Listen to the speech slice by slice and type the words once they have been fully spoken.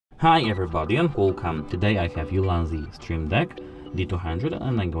Hi everybody and welcome. Today I have ULANZI Stream Deck D200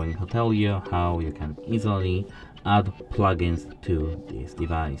 and I'm going to tell you how you can easily add plugins to this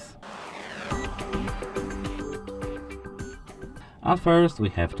device. At first we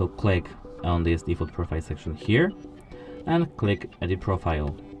have to click on this default profile section here and click edit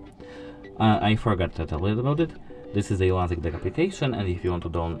profile. I forgot to tell you about it. This is a ULANZI Deck application, and if you want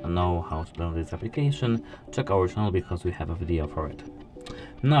to know how to download this application, check our channel because we have a video for it.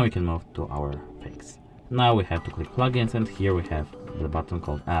 Now we can move to our page. Now we have to click plugins, and here we have the button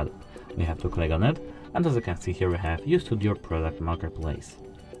called add. We have to click on it, and as you can see here we have use to your product marketplace.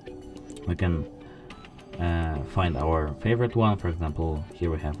 We can find our favorite one. For example,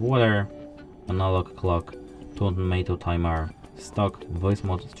 here we have water, analog clock, tomato timer, stock, voice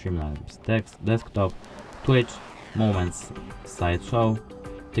mode, Streamlabs desktop, Twitch, moments, slideshow,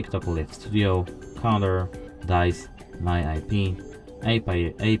 TikTok Live Studio, counter, dice, my IP,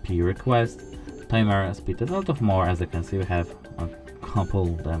 AP request, timer, speed, and a lot of more. As you can see, we have a couple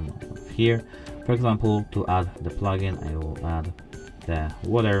of them here. For example, to add the plugin, I will add the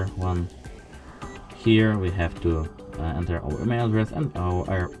water one. Here we have to enter our email address and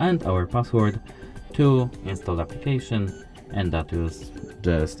our password to install the application, and that is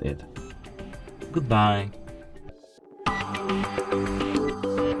just it. Goodbye.